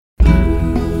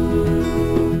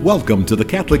Welcome to the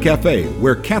Catholic Cafe,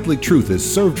 where Catholic truth is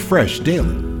served fresh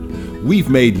daily. We've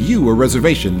made you a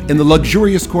reservation in the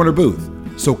luxurious corner booth,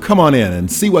 so come on in and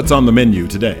see what's on the menu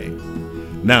today.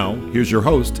 Now, here's your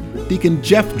host, Deacon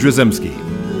Jeff Drzymski.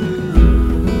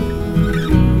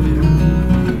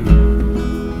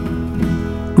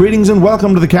 Greetings and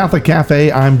welcome to the Catholic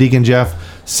Cafe. I'm Deacon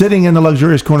Jeff, sitting in the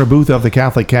luxurious corner booth of the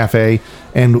Catholic Cafe,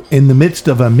 and in the midst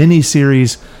of a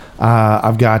mini-series,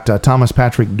 I've got Thomas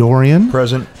Patrick Dorian.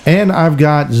 Present. And I've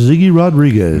got Ziggy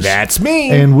Rodriguez. That's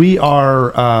me. And we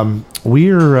are,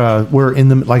 we're in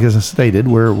the, like as I stated,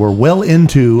 we're well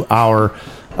into our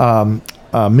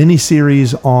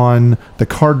mini-series on the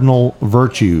cardinal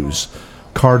virtues.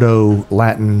 Cardo,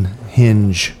 Latin,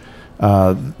 hinge.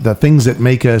 The things that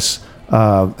make us,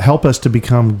 help us to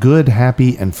become good,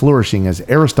 happy, and flourishing, as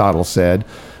Aristotle said.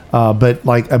 But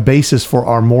like a basis for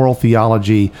our moral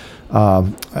theology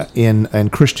in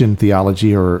Christian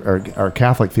theology or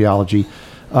Catholic theology.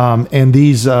 And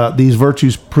these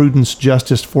virtues, prudence,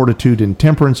 justice, fortitude, and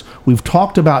temperance. We've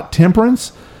talked about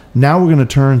temperance. Now we're going to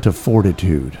turn to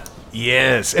fortitude.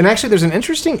 Yes. And actually, there's an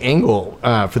interesting angle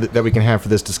that we can have for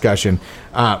this discussion.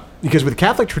 Because with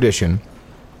Catholic tradition,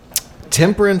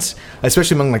 temperance,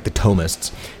 especially among like the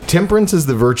Thomists, temperance is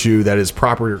the virtue that is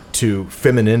proper to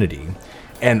femininity.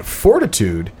 And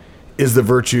fortitude is the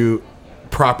virtue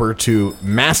proper to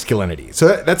masculinity.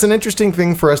 So that's an interesting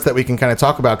thing for us that we can kind of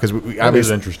talk about, because we that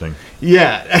is interesting.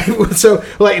 Yeah. So,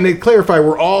 like, and to clarify,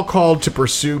 we're all called to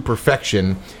pursue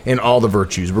perfection in all the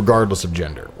virtues, regardless of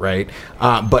gender, right?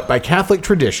 But by Catholic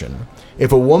tradition,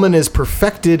 if a woman is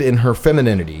perfected in her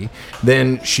femininity,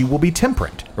 then she will be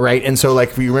temperate, right? And so, like,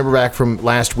 if you remember back from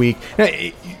last week,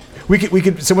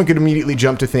 someone could immediately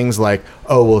jump to things like,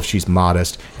 oh, well, if she's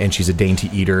modest and she's a dainty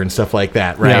eater and stuff like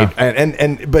that, right?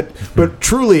 Yeah. But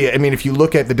truly, I mean, if you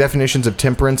look at the definitions of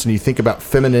temperance and you think about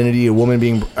femininity, a woman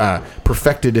being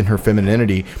perfected in her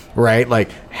femininity, right?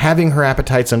 Like having her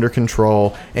appetites under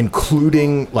control,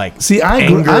 including like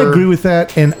anger. I agree with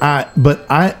that, but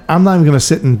I'm not even going to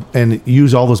sit and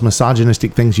use all those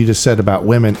misogynistic things you just said about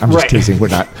women. I'm just teasing. We're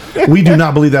not. We do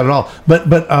not believe that at all.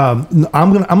 But I'm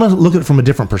gonna look at it from a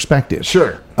different perspective.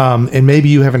 Sure. And maybe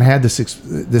you haven't had this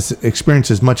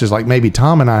experience as much as like maybe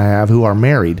Tom and I have, who are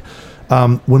married.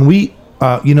 When we,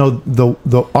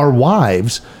 our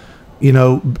wives,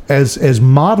 as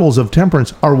models of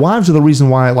temperance, our wives are the reason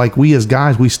why, like, we as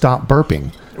guys, we stop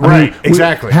burping. Right.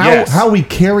 Exactly. How we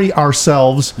carry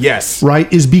ourselves. Yes.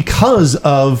 Right. Is because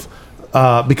of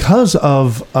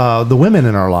the women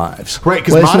in our lives. Right,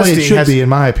 because that's the way it should be, in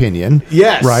my opinion.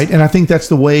 Yes. Right, and I think that's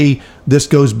the way this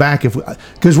goes back.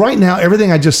 Because right now,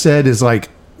 everything I just said is like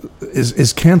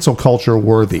is cancel culture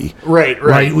worthy. Right.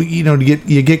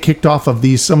 You get kicked off of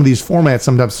some of these formats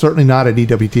sometimes. Certainly not at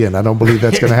EWTN. I don't believe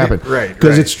that's going to happen. Right.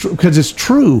 Because it's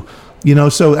true.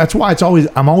 So that's why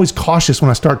I'm always cautious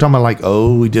when I start talking about, like,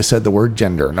 oh, we just said the word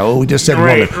gender. No, we just said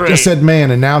woman. Just said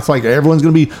man. And now it's like everyone's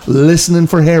going to be listening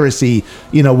for heresy,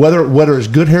 whether it's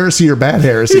good heresy or bad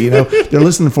heresy, they're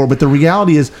listening for. But the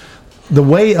reality is the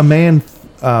way a man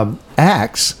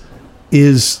acts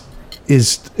is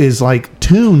like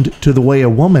tuned to the way a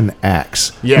woman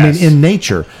acts. Yes. I mean, in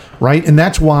nature, right? And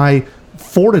that's why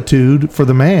fortitude for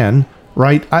the man,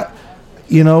 right?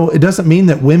 It doesn't mean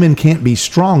that women can't be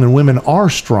strong, and women are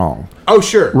strong. Oh,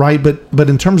 sure. Right, but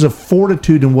in terms of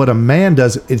fortitude and what a man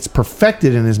does, it's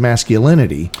perfected in his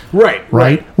masculinity.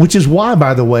 Right. Which is why,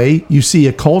 by the way, you see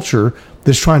a culture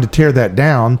that's trying to tear that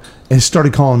down and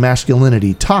started calling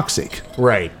masculinity toxic.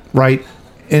 Right.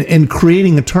 And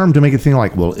creating a term to make it think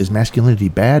like, well, is masculinity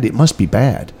bad? It must be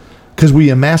bad. Because we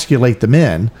emasculate the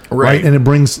men, right? And it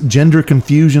brings gender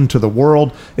confusion to the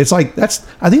world. It's like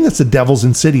I think that's the devil's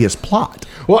insidious plot.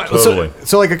 Well, totally.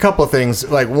 So like a couple of things.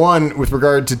 Like one, with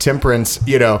regard to temperance,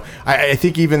 I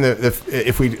think even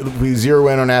if we zero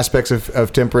in on aspects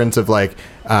of temperance, of like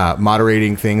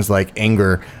moderating things like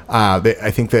anger, I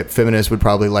think that feminists would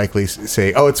probably likely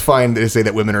say, oh, it's fine to say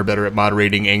that women are better at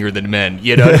moderating anger than men.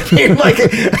 You know what I mean? Like,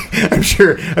 I'm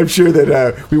sure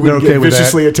that we wouldn't get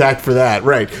viciously attacked for that,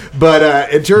 right?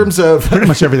 But in terms of pretty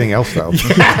much everything else, though.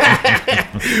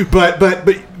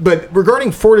 But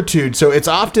regarding fortitude, so it's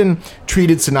often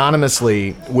treated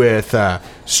synonymously with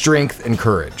strength and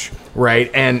courage, right?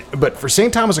 But for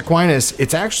St. Thomas Aquinas,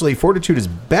 it's actually fortitude is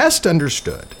best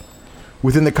understood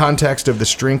within the context of the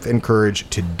strength and courage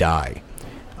to die,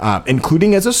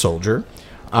 including as a soldier,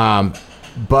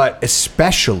 but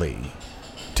especially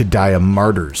to die a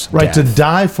martyr's death. To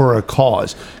die for a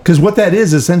cause. Because what that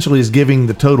is essentially is giving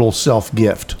the total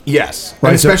self-gift. Yes. Right?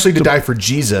 And especially to die for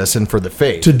Jesus and for the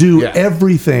faith. To do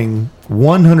everything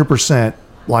 100%,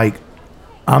 like,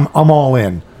 I'm all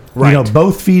in. Right.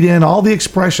 Both feet in, all the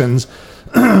expressions,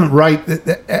 right?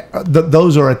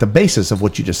 Those are at the basis of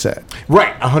what you just said.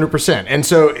 Right, 100%. And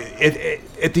so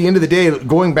at the end of the day,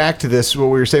 going back to this, what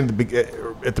we were saying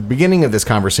at the beginning of this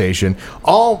conversation,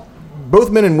 both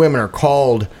men and women are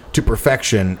called to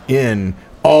perfection in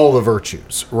all the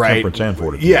virtues, right? Temperance and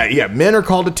fortitude. Yeah. Men are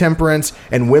called to temperance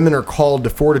and women are called to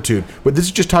fortitude. But this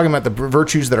is just talking about the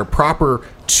virtues that are proper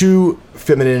to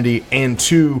femininity and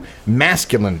to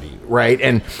masculinity, right?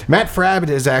 And Matt Frabb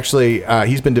is actually,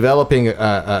 he's been developing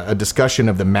a discussion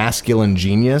of the masculine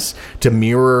genius to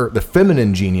mirror the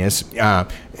feminine genius.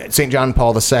 St. John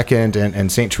Paul II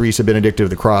and St. Teresa Benedict of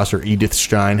the Cross or Edith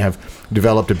Stein have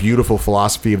developed a beautiful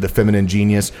philosophy of the feminine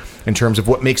genius in terms of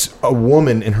what makes a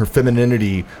woman in her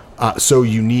femininity so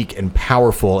unique and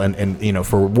powerful. And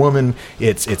for a woman,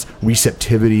 it's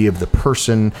receptivity of the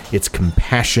person, it's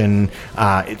compassion,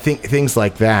 things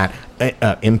like that,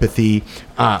 empathy.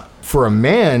 For a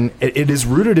man, it is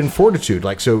rooted in fortitude.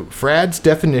 So Fradd's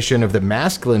definition of the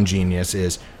masculine genius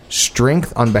is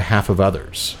strength on behalf of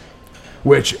others.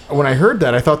 Which, when I heard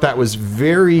that, I thought that was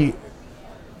very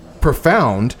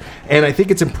profound. And I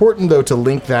think it's important, though, to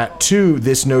link that to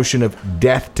this notion of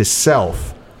death to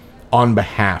self on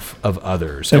behalf of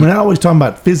others. And we're not always talking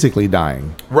about physically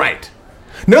dying. Right.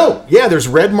 No, yeah, there's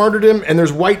red martyrdom and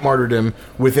there's white martyrdom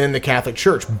within the Catholic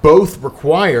Church. Both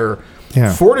require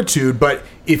fortitude, but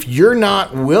if you're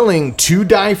not willing to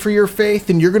die for your faith,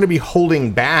 then you're going to be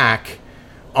holding back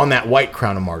on that white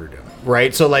crown of martyrdom.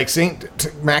 Right, so like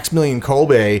Saint Maximilian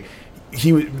Kolbe,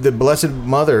 the Blessed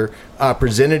Mother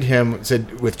presented him,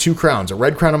 said, with two crowns, a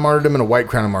red crown of martyrdom and a white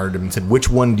crown of martyrdom, and said, "Which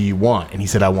one do you want?" And he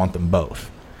said, "I want them both."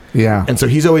 Yeah, and so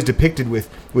he's always depicted with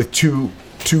two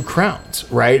crowns,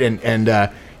 right? And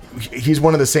he's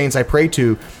one of the saints I pray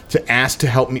to ask to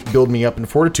help me build me up in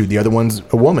fortitude. The other one's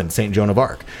a woman, Saint Joan of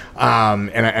Arc, and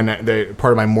the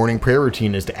part of my morning prayer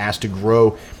routine is to ask to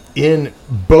grow in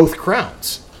both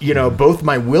crowns. Both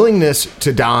my willingness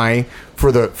to die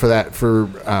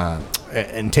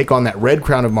and take on that red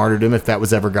crown of martyrdom if that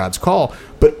was ever God's call,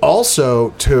 but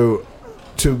also to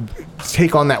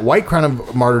take on that white crown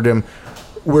of martyrdom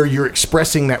where you're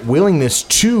expressing that willingness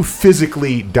to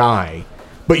physically die,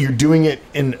 but you're doing it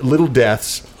in little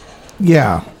deaths.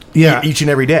 Yeah. Each and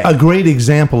every day. A great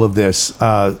example of this,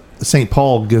 St.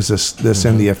 Paul gives us this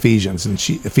in the Ephesians, in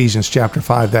Ephesians chapter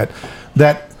 5,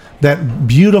 that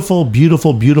beautiful,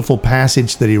 beautiful, beautiful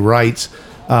passage that he writes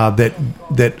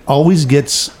that always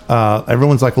gets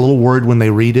everyone's like a little worried when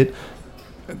they read it.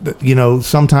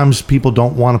 Sometimes people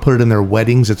don't want to put it in their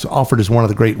weddings. It's offered as one of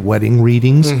the great wedding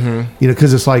readings,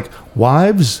 because it's like,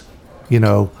 wives,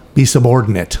 be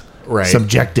subordinate, right,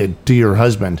 subjected to your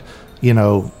husband,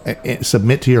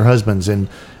 submit to your husbands. And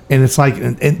it's like,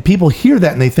 and people hear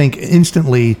that and they think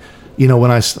instantly,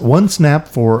 when one snap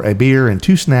for a beer and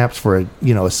two snaps for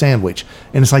a sandwich,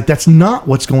 and it's like, that's not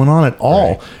what's going on at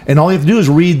all. Right. And all you have to do is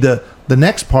read the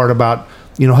next part about,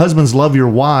 husbands, love your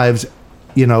wives,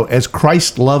 as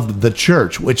Christ loved the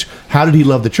church. Which, how did he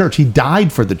love the church? He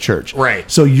died for the church. Right.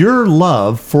 So your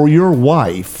love for your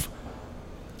wife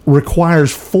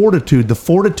requires fortitude, the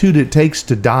fortitude it takes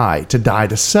to die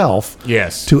to self.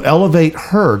 Yes. To elevate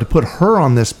her, to put her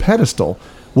on this pedestal,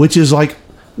 which is like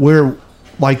where,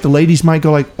 like, the ladies might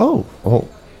go like, oh,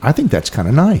 I think that's kind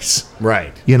of nice.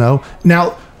 Right.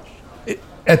 Now,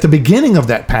 at the beginning of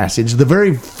that passage, the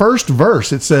very first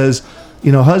verse, it says,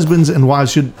 husbands and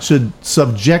wives should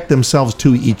subject themselves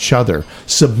to each other,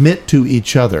 submit to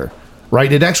each other,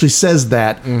 right? It actually says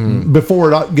that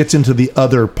before it gets into the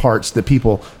other parts that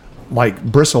people like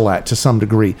bristle at to some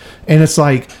degree. And it's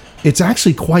like, it's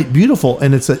actually quite beautiful.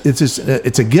 And it's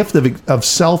a gift of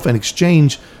self and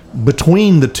exchange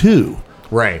between the two.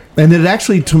 Right. And it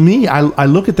actually, to me, I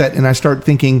look at that and I start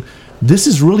thinking, this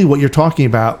is really what you're talking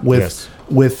about with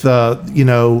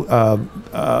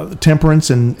temperance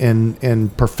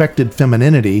and perfected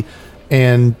femininity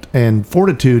and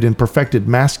fortitude and perfected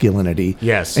masculinity.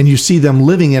 Yes. And you see them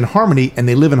living in harmony, and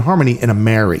they live in harmony in a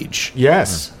marriage.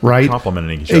 Yes. Right?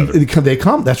 Complementing each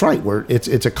other. That's right. Where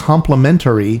it's a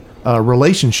complementary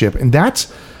relationship. And that's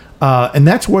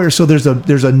where, so there's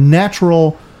a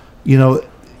natural,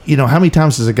 how many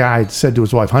times has a guy said to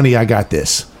his wife, honey, I got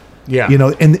this? Yeah.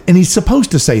 And he's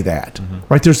supposed to say that,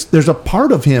 right? There's a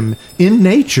part of him in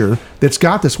nature that's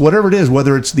got this, whatever it is,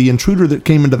 whether it's the intruder that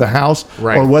came into the house,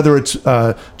 right, or whether it's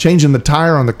changing the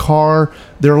tire on the car.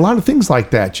 There are a lot of things like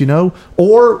that,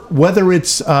 or whether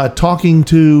it's talking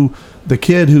to the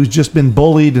kid who's just been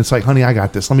bullied, and it's like, honey, I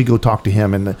got this. Let me go talk to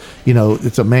him. And,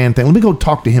 it's a man thing. Let me go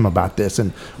talk to him about this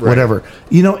and whatever,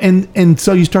 and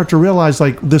so you start to realize,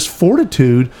 like, this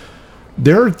fortitude,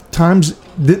 there are times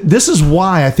this is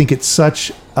why I think it's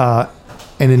such an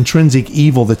intrinsic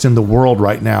evil that's in the world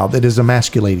right now that is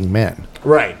emasculating men.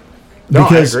 Right. No,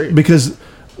 I agree. Because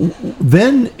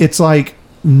then it's like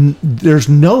there's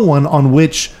no one on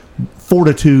which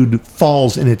fortitude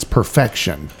falls in its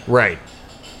perfection. Right.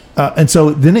 And so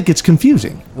then it gets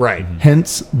confusing. Right.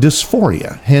 Hence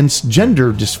dysphoria. Hence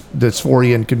gender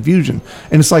dysphoria and confusion.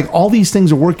 And it's like all these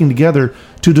things are working together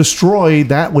to destroy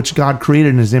that which God created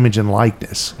in his image and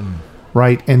likeness.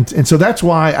 Right. And so that's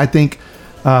why I think,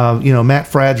 Matt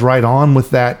Fradd's right on with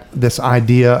this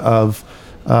idea of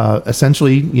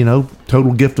essentially,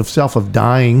 total gift of self, of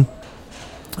dying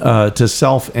to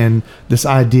self, and this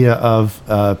idea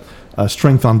of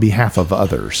strength on behalf of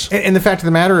others. And the fact of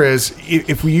the matter is,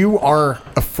 if you are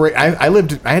afraid, I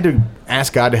had to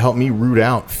ask God to help me root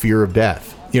out fear of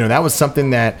death. That was something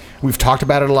that we've talked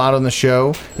about it a lot on the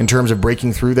show in terms of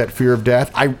breaking through that fear of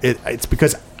death. It's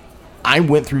because I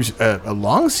went through a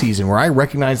long season where I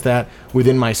recognized that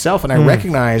within myself, and I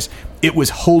recognized it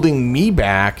was holding me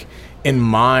back in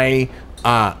my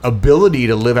ability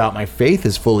to live out my faith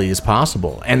as fully as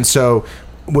possible. And so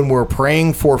when we're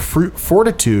praying for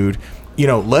fortitude,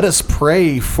 let us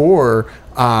pray for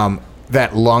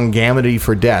that longanimity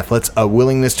for death. Let's a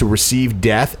willingness to receive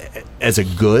death as a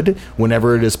good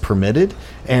whenever it is permitted,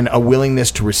 and a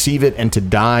willingness to receive it and to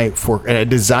die for a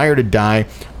desire to die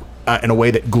in a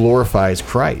way that glorifies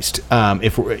Christ.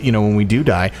 If when we do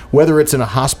die, whether it's in a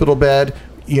hospital bed,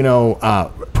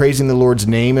 praising the Lord's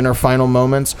name in our final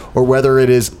moments, or whether it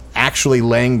is actually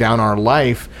laying down our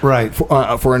life right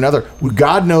for another.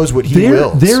 God knows what He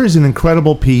wills. There is an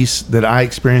incredible piece that I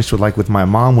experienced with my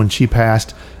mom when she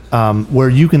passed, where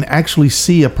you can actually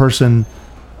see a person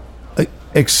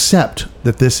accept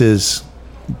that this is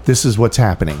what's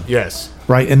happening. Yes.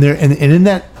 Right, and in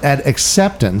that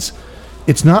acceptance,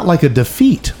 it's not like a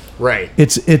defeat. Right.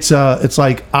 It's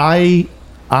like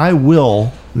I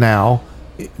will now.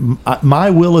 My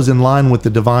will is in line with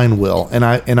the divine will, and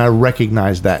I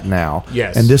recognize that now.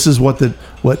 Yes. And this is what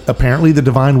apparently the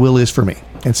divine will is for me.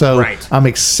 And so right. I'm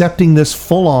accepting this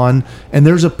full on. And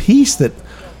there's a peace that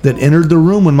entered the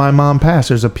room when my mom passed.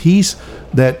 There's a peace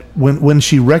that when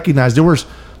she recognized it was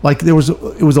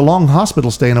a long hospital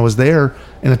stay, and I was there,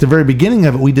 and at the very beginning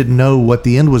of it, we didn't know what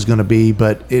the end was going to be,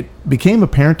 but it became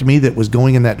apparent to me that it was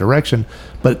going in that direction,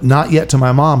 but not yet to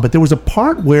my mom. But there was a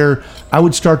part where I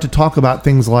would start to talk about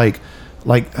things like,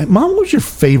 Mom, what was your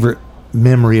favorite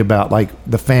memory about like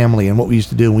the family and what we used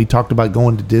to do? And we talked about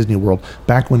going to Disney World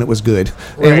back when it was good.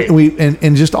 Right.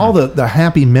 And just all the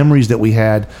happy memories that we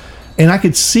had. And I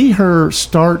could see her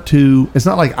start to, it's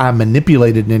not like I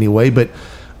manipulated in any way, but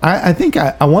I think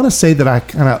I want to say that I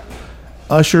kind of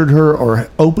ushered her or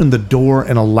opened the door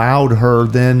and allowed her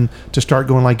then to start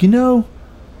going like,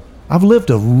 I've lived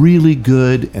a really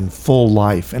good and full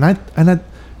life. And I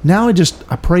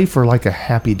pray for like a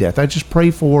happy death. I just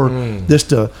pray for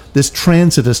this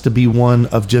transitus to be one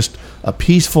of just a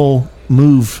peaceful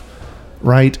move,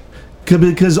 right?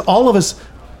 Because all of us,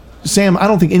 Sam, I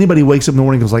don't think anybody wakes up in the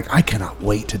morning and goes like, I cannot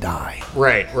wait to die.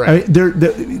 Right. I mean,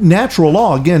 the natural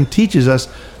law, again, teaches us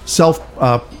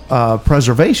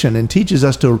self-preservation and teaches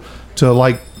us to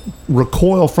like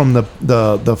recoil from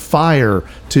the fire,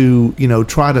 to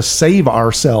try to save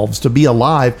ourselves, to be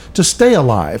alive, to stay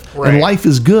alive. Right. And life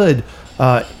is good,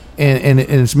 and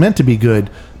it's meant to be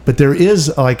good. But there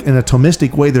is, like, in a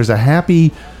Thomistic way, there's a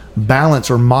happy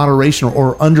balance or moderation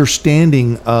or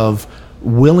understanding of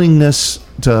willingness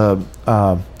to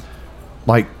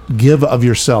give of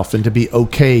yourself and to be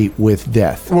okay with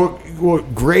death. Well,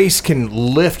 grace can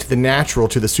lift the natural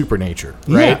to the supernature,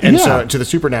 right? So to the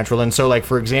supernatural. And so, like,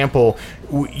 for example,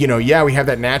 we have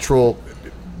that natural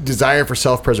desire for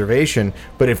self-preservation,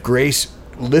 but if grace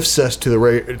lifts us to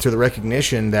the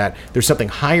recognition that there's something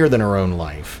higher than our own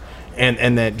life,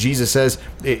 and that Jesus says,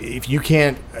 if you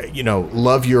can't,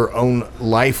 love your own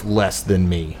life less than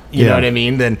me, you know what I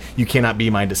mean, then you cannot be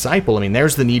my disciple. I mean,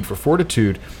 there's the need for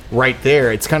fortitude right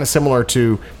there. It's kind of similar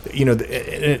to, and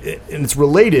it's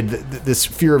related. This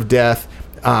fear of death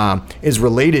is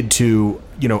related to,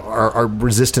 our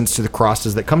resistance to the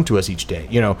crosses that come to us each day.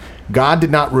 God did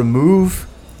not remove.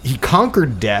 He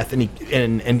conquered death, and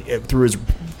through his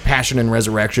passion and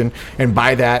resurrection, and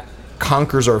by that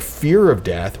conquers our fear of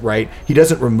death, right? He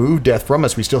doesn't remove death from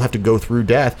us. We still have to go through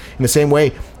death. In the same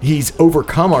way, he's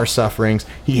overcome our sufferings.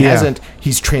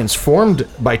 He's transformed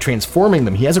by transforming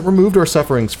them. He hasn't removed our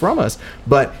sufferings from us,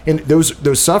 but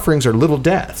those sufferings are little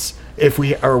deaths if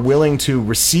we are willing to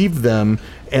receive them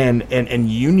and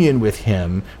union with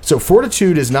him. So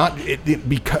fortitude is not,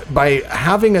 by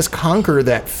having us conquer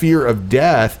that fear of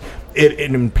death, it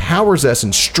empowers us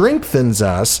and strengthens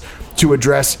us to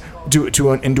address,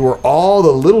 to endure all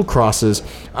the little crosses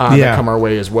that come our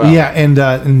way as well. Yeah,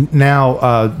 and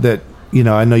now that,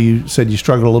 I know you said you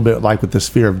struggled a little bit like with this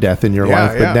fear of death in your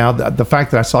life, but now the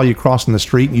fact that I saw you crossing the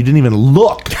street and you didn't even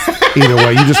look either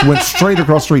way, you just went straight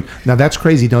across the street. Now that's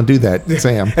crazy. Don't do that,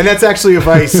 Sam. And that's actually a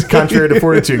vice contrary to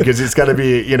Fortitude, because it's got to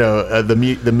be,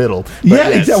 the middle.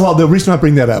 But exactly. Well, the reason I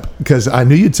bring that up, because I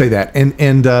knew you'd say that.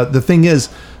 And the thing is,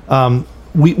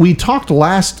 we talked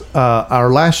our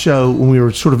last show when we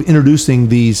were sort of introducing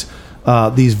these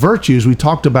virtues. We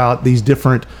talked about these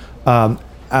different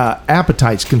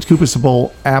appetites,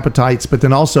 concupiscible appetites, but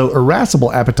then also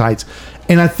irascible appetites.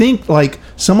 And I think like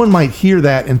someone might hear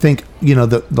that and think,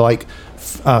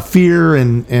 fear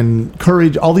and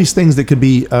courage, all these things that could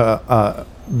be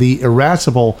the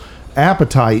irascible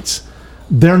appetites,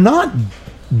 they're not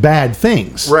bad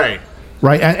things. Right.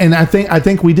 And I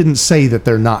think we didn't say that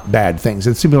they're not bad things.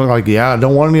 It seemed like, I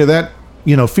don't want any of that,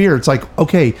 fear. It's like,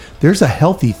 okay, there's a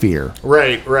healthy fear.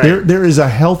 Right. There is a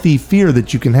healthy fear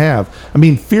that you can have. I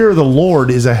mean, fear of the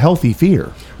Lord is a healthy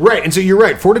fear. Right. And so you're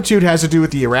right. Fortitude has to do with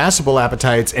the irascible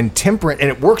appetites, and temperance, and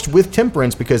it works with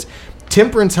temperance because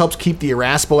temperance helps keep the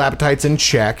irascible appetites in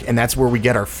check, and that's where we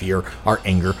get our fear, our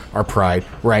anger, our pride,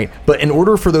 right? But in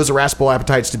order for those irascible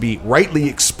appetites to be rightly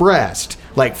expressed,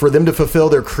 like for them to fulfill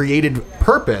their created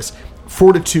purpose,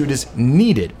 fortitude is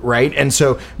needed, right? And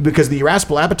so, because the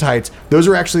irascible appetites, those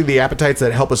are actually the appetites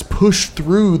that help us push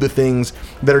through the things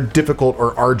that are difficult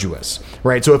or arduous,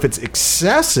 right? So if it's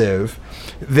excessive,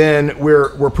 then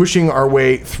we're pushing our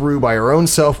way through by our own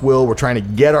self-will. We're trying to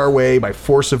get our way by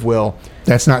force of will.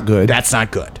 That's not good. That's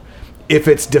not good. If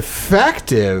it's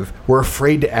defective, we're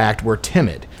afraid to act. We're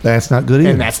timid. That's not good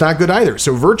either. And that's not good either.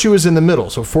 So virtue is in the middle.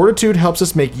 So fortitude helps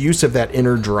us make use of that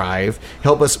inner drive,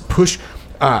 help us push,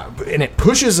 and it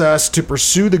pushes us to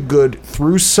pursue the good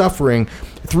through suffering,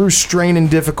 through strain and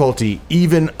difficulty,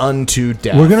 even unto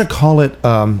death. We're gonna call it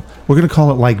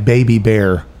like baby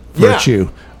bear virtue.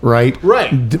 Yeah. Right.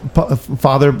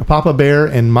 Papa Bear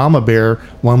and Mama Bear,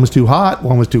 one was too hot,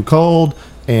 one was too cold,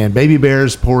 and Baby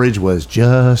Bear's porridge was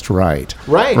just right.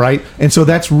 Right. And so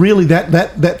that's really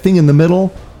that thing in the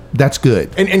middle, that's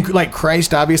good. And like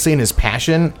Christ, obviously in his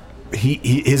passion,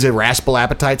 his irascible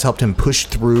appetites helped him push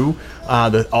through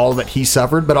all that he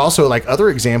suffered, but also like other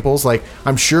examples, like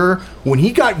I'm sure when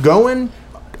he got going,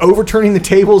 overturning the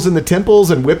tables in the temples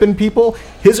and whipping people,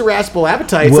 his irascible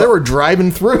appetites, they were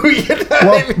driving through.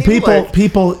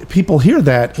 People hear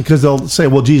that because they'll say,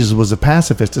 well, Jesus was a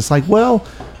pacifist. It's like, well,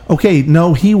 okay,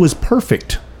 no, he was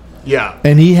perfect. Yeah.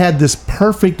 And he had this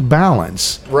perfect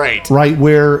balance. Right.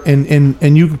 Where,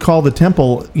 and you could call the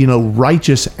temple,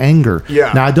 righteous anger.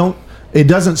 Yeah. Now it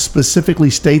doesn't specifically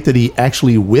state that he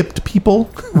actually whipped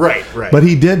people. Right. But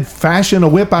he did fashion a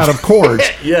whip out of cords.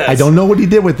 Yes. I don't know what he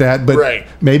did with that, but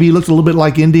maybe he looked a little bit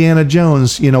like Indiana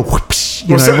Jones, whoops,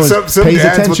 some dads,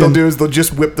 attention. What they'll do is they'll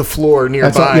just whip the floor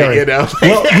nearby,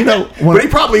 Well,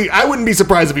 but I wouldn't be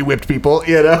surprised if he whipped people,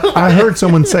 I heard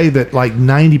someone say that like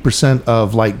 90%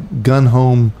 of like gun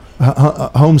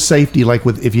home safety, like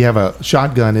if you have a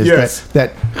shotgun, is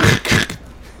that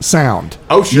sound.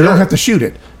 Oh, sure. You don't have to shoot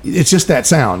it. It's just that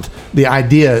sound. The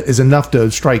idea is enough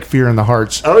to strike fear in the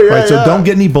hearts. Oh, yeah. Right? So don't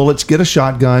get any bullets. Get a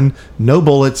shotgun, no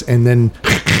bullets, and then,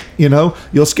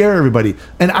 you'll scare everybody.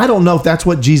 And I don't know if that's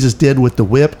what Jesus did with the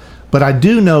whip, but I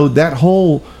do know that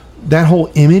whole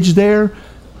image there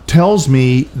tells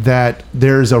me that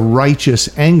there's a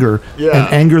righteous anger, an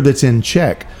anger that's in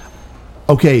check.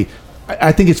 Okay,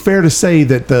 I think it's fair to say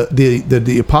that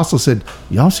the apostle said,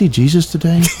 "Y'all see Jesus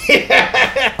today?"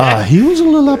 He was a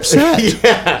little upset.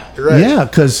 Yeah,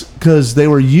 because they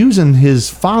were using his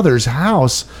father's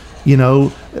house. He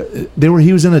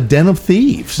was in a den of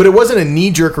thieves. But it wasn't a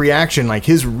knee-jerk reaction. Like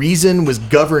his reason was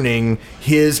governing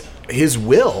his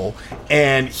will,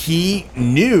 and he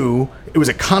knew it was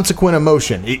a consequent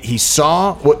emotion. He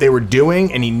saw what they were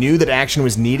doing, and he knew that action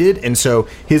was needed. And so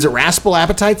his irascible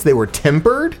appetites, they were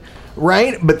tempered,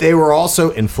 right? But they were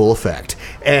also in full effect.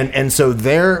 And so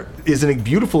there is a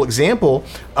beautiful example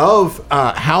of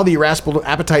how the irascible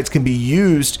appetites can be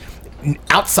used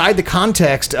outside the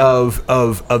context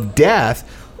of death,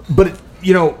 but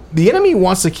the enemy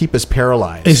wants to keep us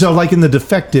paralyzed. And so like in the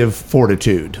defective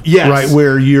fortitude, yes, right,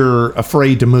 where you're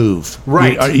afraid to move,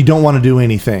 right? You don't want to do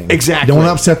anything. Exactly. You don't want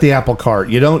to upset the apple cart.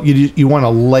 You want to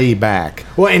lay back.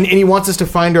 Well, and he wants us to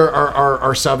find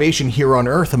our salvation here on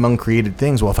earth among created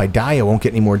things. Well, if I die, I won't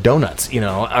get any more donuts,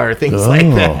 or things like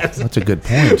that. That's a good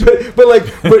point.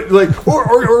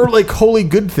 or like holy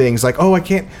good things, like, oh, I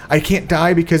can't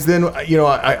die because then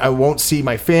I won't see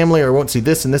my family, or I won't see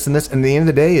this and this and this. And the end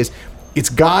of the day is, it's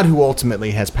God who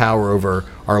ultimately has power over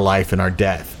our life and our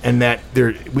death, and that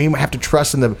we have to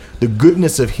trust in the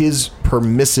goodness of his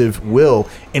permissive will,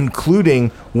 including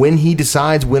when he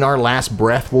decides when our last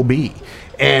breath will be.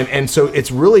 And so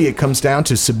it comes down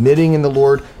to submitting in the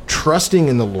Lord, trusting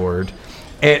in the Lord,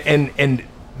 and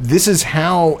this is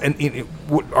how,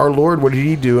 our Lord, what did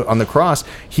he do on the cross?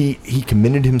 He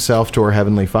commended himself to our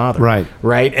Heavenly Father.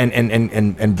 Right?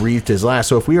 And breathed his last.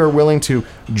 So if we are willing to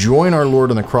join our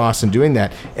Lord on the cross in doing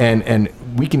that, and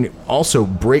we can also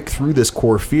break through this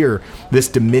core fear, this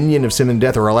dominion of sin and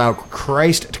death, or allow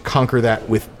Christ to conquer that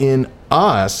within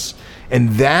us,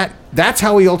 and that's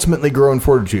how we ultimately grow in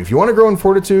fortitude. If you want to grow in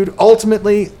fortitude,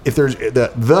 ultimately, if there's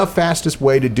the fastest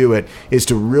way to do it is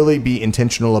to really be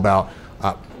intentional about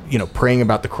praying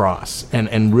about the cross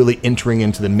and really entering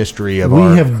into the mystery of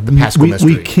the Paschal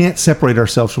mystery. We can't separate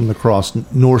ourselves from the cross,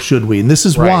 nor should we. And this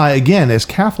is why, again, as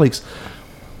Catholics,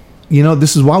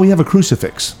 this is why we have a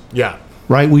crucifix. Yeah.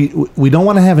 Right? We don't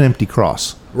want to have an empty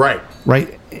cross. Right.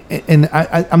 Right? And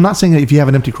I'm not saying that if you have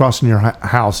an empty cross in your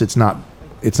house, it's not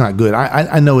good.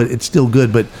 I know it's still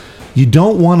good, but you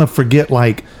don't want to forget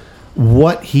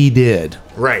what he did.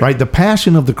 Right. The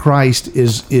passion of the Christ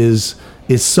is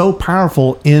so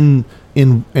powerful in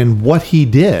what he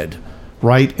did,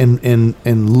 right? And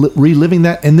reliving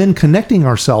that, and then connecting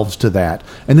ourselves to that,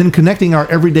 and then connecting our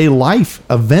everyday life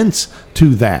events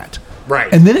to that.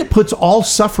 Right. And then it puts all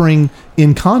suffering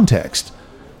in context.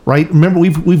 Right? Remember,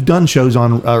 we've done shows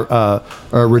on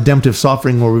redemptive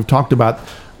suffering where we've talked about,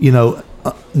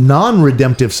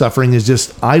 non-redemptive suffering is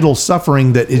just idle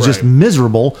suffering that is just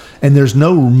miserable, and there's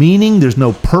no meaning, there's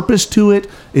no purpose to it.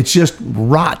 It's just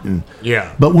rotten.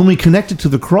 Yeah. But when we connect it to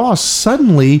the cross,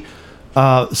 suddenly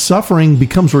suffering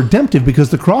becomes redemptive because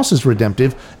the cross is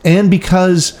redemptive, and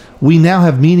because we now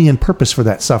have meaning and purpose for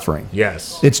that suffering.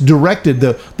 Yes. It's directed.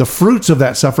 The fruits of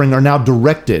that suffering are now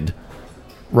directed,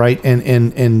 right?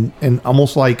 And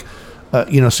almost like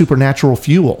supernatural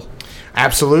fuel.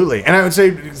 Absolutely. And I would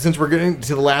say, since we're getting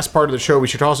to the last part of the show, we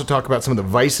should also talk about some of the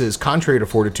vices contrary to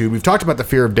fortitude. We've talked about the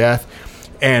fear of death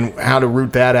and how to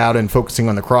root that out and focusing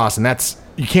on the cross. And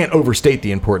you can't overstate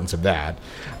the importance of that.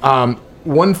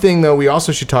 One thing, though, we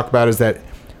also should talk about is that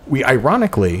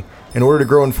ironically, in order to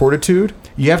grow in fortitude,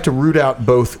 you have to root out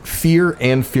both fear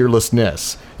and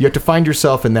fearlessness. You have to find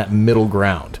yourself in that middle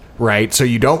ground, right? So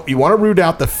you want to root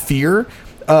out the fear,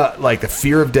 like the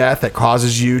fear of death that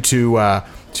causes you to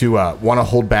want to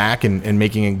hold back and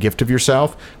making a gift of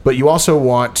yourself, but you also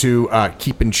want to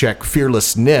keep in check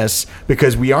fearlessness,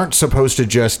 because we aren't supposed to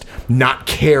just not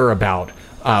care about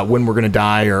when we're going to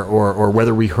die or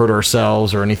whether we hurt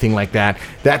ourselves or anything like that.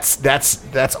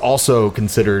 That's also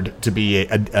considered to be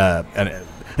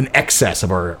an excess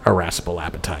of our irascible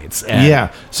appetites.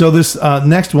 And So this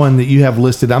next one that you have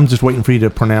listed, I'm just waiting for you to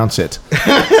pronounce it.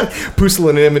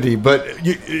 Pusillanimity, but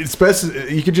you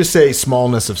could just say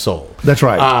smallness of soul. That's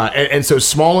right. And so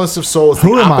smallness of soul is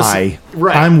Who the am opposite. I?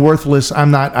 Right. I'm worthless.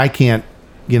 I'm not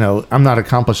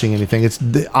accomplishing anything. It's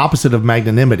the opposite of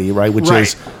magnanimity, right? Which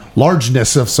is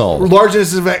largeness of soul.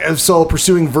 Largeness of soul,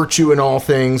 pursuing virtue in all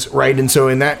things, right? And so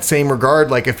in that same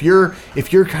regard, like if you're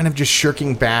kind of just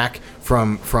shirking back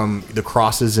from the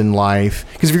crosses in life,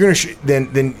 because if you're going to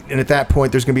then at that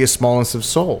point there's going to be a smallness of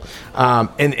soul,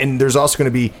 and there's also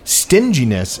going to be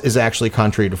stinginess is actually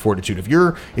contrary to fortitude. If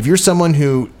you're someone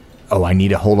who I need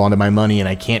to hold on to my money and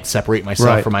I can't separate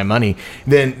myself from my money,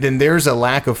 then there's a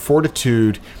lack of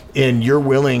fortitude in you're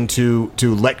willing to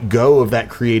let go of that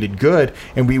created good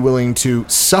and be willing to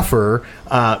suffer.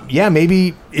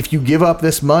 Maybe if you give up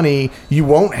this money, you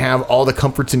won't have all the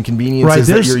comforts and conveniences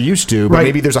that you're used to, but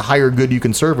maybe there's a higher good you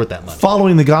can serve with that money.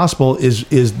 Following the gospel is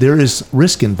there is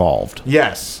risk involved.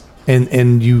 Yes.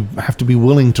 And you have to be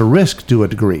willing to risk to a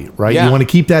degree, right? Yeah. You want to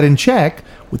keep that in check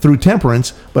through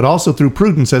temperance, but also through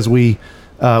prudence, as we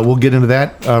we'll get into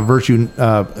that virtue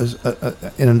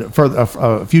in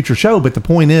a future show. But the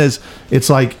point is, it's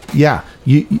like,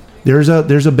 there's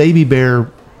a baby bear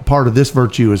part of this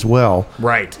virtue as well,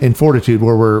 right? In fortitude,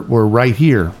 where we're right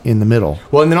here in the middle.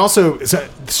 Well, and then also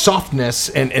softness,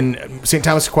 and St.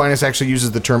 Thomas Aquinas actually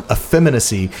uses the term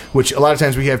effeminacy, which a lot of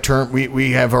times we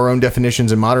have our own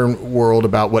definitions in modern world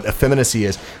about what effeminacy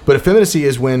is. But effeminacy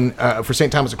is when, for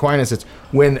St. Thomas Aquinas, it's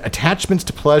when attachments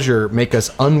to pleasure make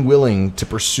us unwilling to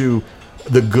pursue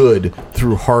the good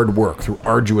through hard work, through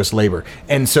arduous labor,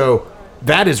 and so.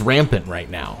 That is rampant right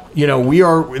now. We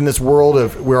are in this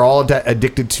world we're all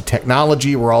addicted to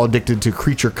technology. We're all addicted to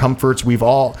creature comforts. We've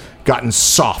all gotten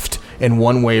soft in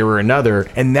one way or another.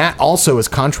 And that also is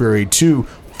contrary to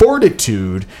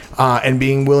fortitude and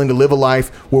being willing to live a life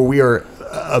where we are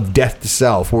of death to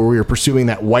self, where we are pursuing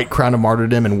that white crown of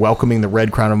martyrdom and welcoming the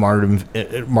red crown of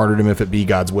martyrdom if it be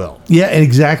God's will. Yeah,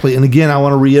 exactly. And again, I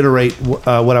want to reiterate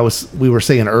what we were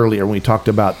saying earlier when we talked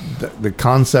about the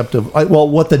concept of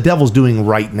what the devil's doing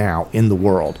right now in the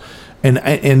world,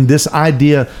 and this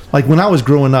idea. Like when I was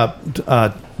growing up,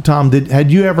 Tom,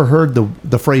 had you ever heard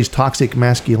the phrase toxic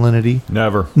masculinity?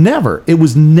 Never. It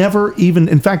was never even.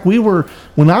 In fact,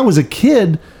 when I was a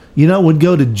kid, would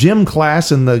go to gym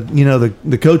class and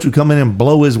the coach would come in and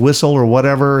blow his whistle or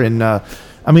whatever. And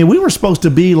we were supposed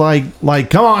to be like,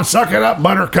 come on, suck it up,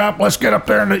 buttercup, let's get up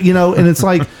there. And it's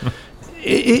like,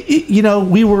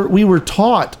 we were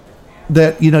taught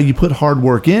that, you put hard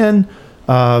work in.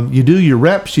 You do your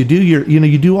reps, you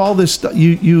do all this stuff.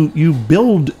 You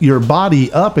build your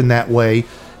body up in that way.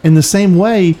 In the same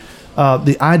way,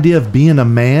 the idea of being a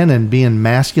man and being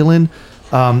masculine.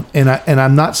 And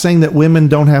I'm not saying that women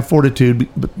don't have fortitude,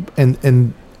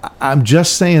 and I'm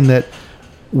just saying that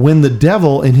when the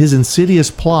devil in his insidious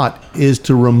plot is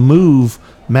to remove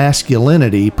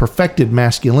masculinity, perfected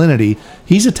masculinity,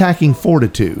 he's attacking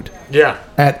fortitude. Yeah.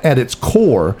 At its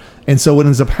core. And so what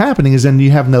ends up happening is then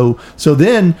you have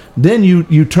then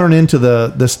you turn into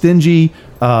the stingy,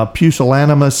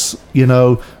 pusillanimous,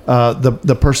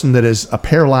 the person that is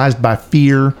paralyzed by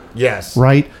fear. Yes.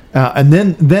 Right. And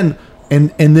then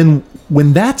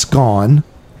when that's gone,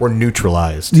 we're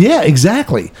neutralized. Yeah,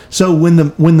 exactly. So when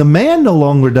the man no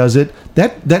longer does it,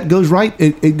 that goes right.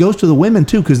 It goes to the women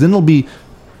too, because then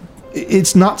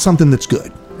it's not something that's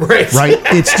good. Right.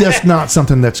 It's just not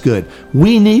something that's good.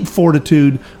 We need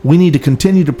fortitude. We need to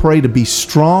continue to pray to be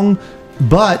strong,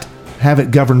 but have it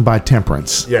governed by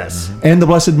temperance. Yes. And the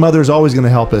Blessed Mother is always going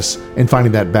to help us in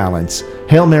finding that balance.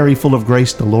 Hail Mary, full of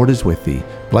grace, the Lord is with thee.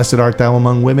 Blessed art thou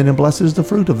among women, and blessed is the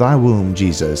fruit of thy womb,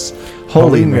 Jesus.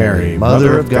 Holy Mary,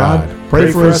 Mother of God,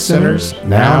 pray for us sinners,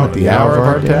 now at the hour of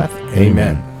our death.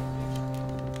 Amen.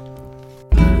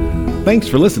 Thanks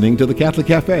for listening to the Catholic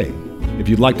Cafe. If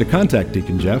you'd like to contact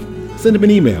Deacon Jeff, send him an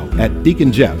email at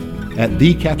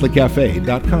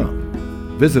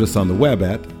deaconjeff@thecatholiccafe.com. Visit us on the web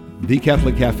at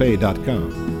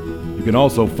thecatholiccafe.com. You can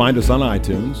also find us on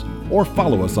iTunes or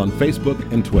follow us on Facebook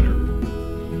and Twitter.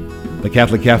 The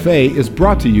Catholic Cafe is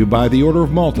brought to you by the Order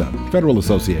of Malta Federal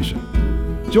Association.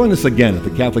 Join us again at the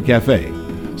Catholic Cafe,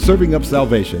 serving up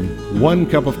salvation one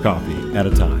cup of coffee at a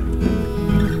time.